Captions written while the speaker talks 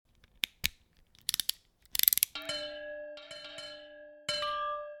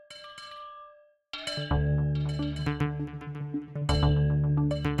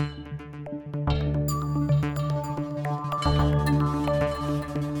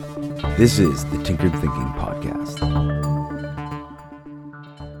This is the Tinkered Thinking Podcast.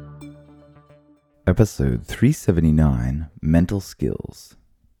 Episode 379, Mental Skills.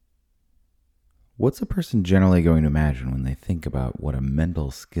 What's a person generally going to imagine when they think about what a mental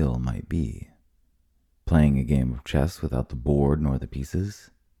skill might be? Playing a game of chess without the board nor the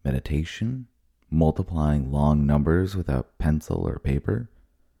pieces? Meditation? Multiplying long numbers without pencil or paper?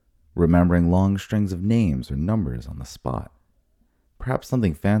 Remembering long strings of names or numbers on the spot? Perhaps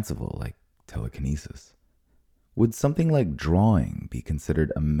something fanciful like telekinesis. Would something like drawing be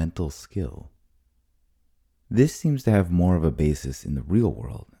considered a mental skill? This seems to have more of a basis in the real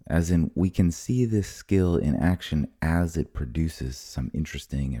world, as in we can see this skill in action as it produces some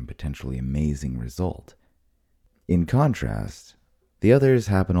interesting and potentially amazing result. In contrast, the others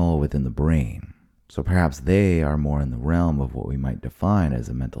happen all within the brain, so perhaps they are more in the realm of what we might define as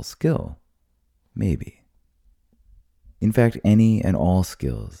a mental skill. Maybe. In fact, any and all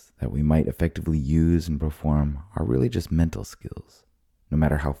skills that we might effectively use and perform are really just mental skills, no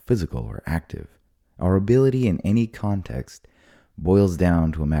matter how physical or active. Our ability in any context boils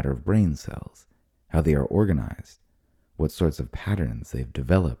down to a matter of brain cells, how they are organized, what sorts of patterns they've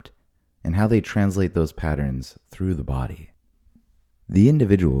developed, and how they translate those patterns through the body. The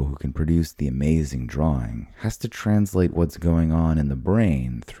individual who can produce the amazing drawing has to translate what's going on in the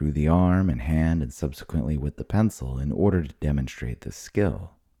brain through the arm and hand and subsequently with the pencil in order to demonstrate this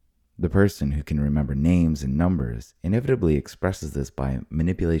skill. The person who can remember names and numbers inevitably expresses this by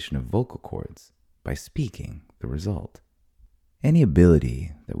manipulation of vocal cords, by speaking the result. Any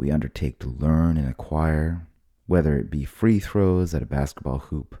ability that we undertake to learn and acquire, whether it be free throws at a basketball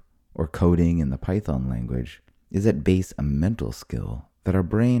hoop or coding in the Python language, is at base a mental skill that our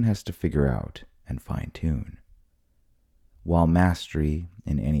brain has to figure out and fine-tune. While mastery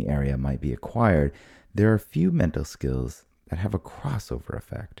in any area might be acquired, there are few mental skills that have a crossover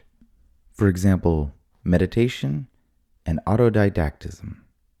effect. For example, meditation and autodidactism.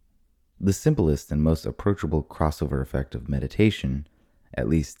 The simplest and most approachable crossover effect of meditation, at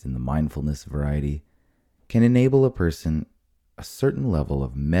least in the mindfulness variety, can enable a person a certain level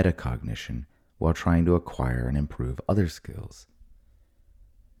of metacognition while trying to acquire and improve other skills.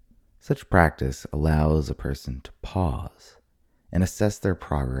 Such practice allows a person to pause and assess their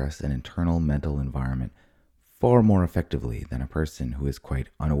progress and internal mental environment far more effectively than a person who is quite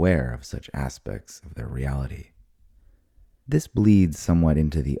unaware of such aspects of their reality. This bleeds somewhat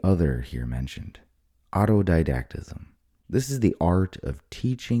into the other here mentioned, autodidactism. This is the art of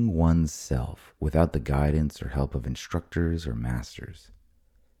teaching oneself without the guidance or help of instructors or masters.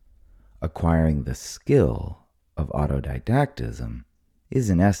 Acquiring the skill of autodidactism is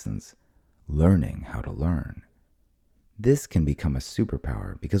in essence learning how to learn. This can become a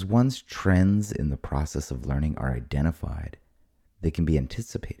superpower because once trends in the process of learning are identified, they can be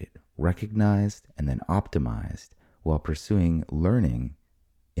anticipated, recognized, and then optimized while pursuing learning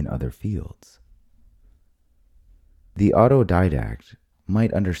in other fields. The autodidact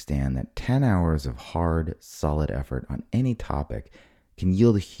might understand that 10 hours of hard, solid effort on any topic can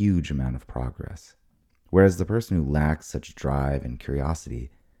yield a huge amount of progress, whereas the person who lacks such drive and curiosity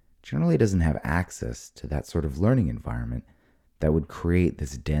generally doesn't have access to that sort of learning environment that would create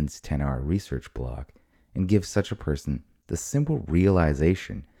this dense 10-hour research block and give such a person the simple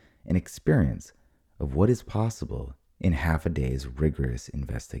realization and experience of what is possible in half a day's rigorous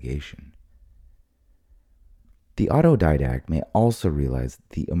investigation. The autodidact may also realize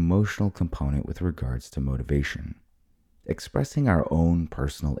the emotional component with regards to motivation. Expressing our own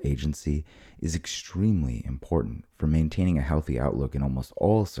personal agency is extremely important for maintaining a healthy outlook in almost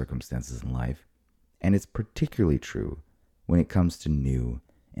all circumstances in life, and it's particularly true when it comes to new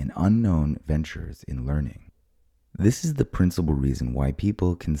and unknown ventures in learning. This is the principal reason why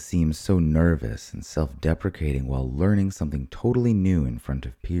people can seem so nervous and self-deprecating while learning something totally new in front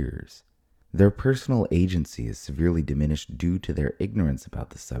of peers. Their personal agency is severely diminished due to their ignorance about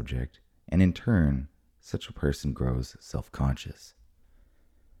the subject, and in turn, such a person grows self-conscious.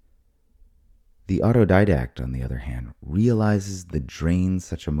 The autodidact, on the other hand, realizes the drain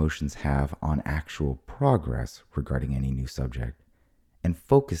such emotions have on actual progress regarding any new subject, and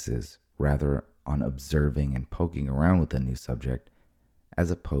focuses rather on observing and poking around with a new subject,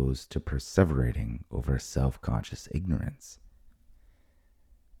 as opposed to perseverating over self-conscious ignorance.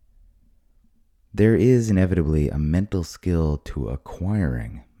 There is inevitably a mental skill to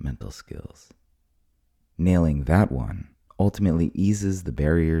acquiring mental skills. Nailing that one ultimately eases the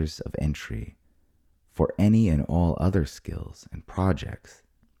barriers of entry for any and all other skills and projects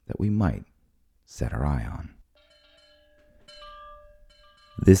that we might set our eye on.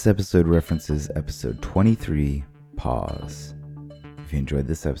 This episode references episode 23, Pause. If you enjoyed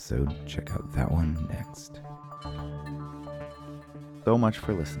this episode, check out that one next. So much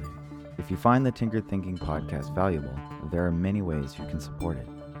for listening. If you find the Tinkered Thinking podcast valuable, there are many ways you can support it.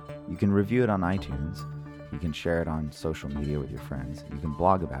 You can review it on iTunes, you can share it on social media with your friends, you can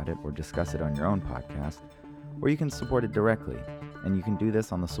blog about it or discuss it on your own podcast, or you can support it directly, and you can do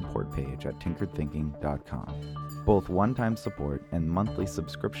this on the support page at tinkeredthinking.com. Both one-time support and monthly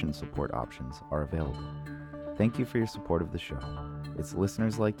subscription support options are available. Thank you for your support of the show. It's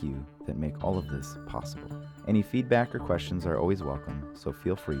listeners like you that make all of this possible. Any feedback or questions are always welcome, so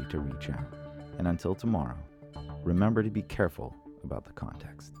feel free to reach out. And until tomorrow, remember to be careful about the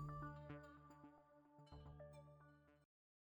context.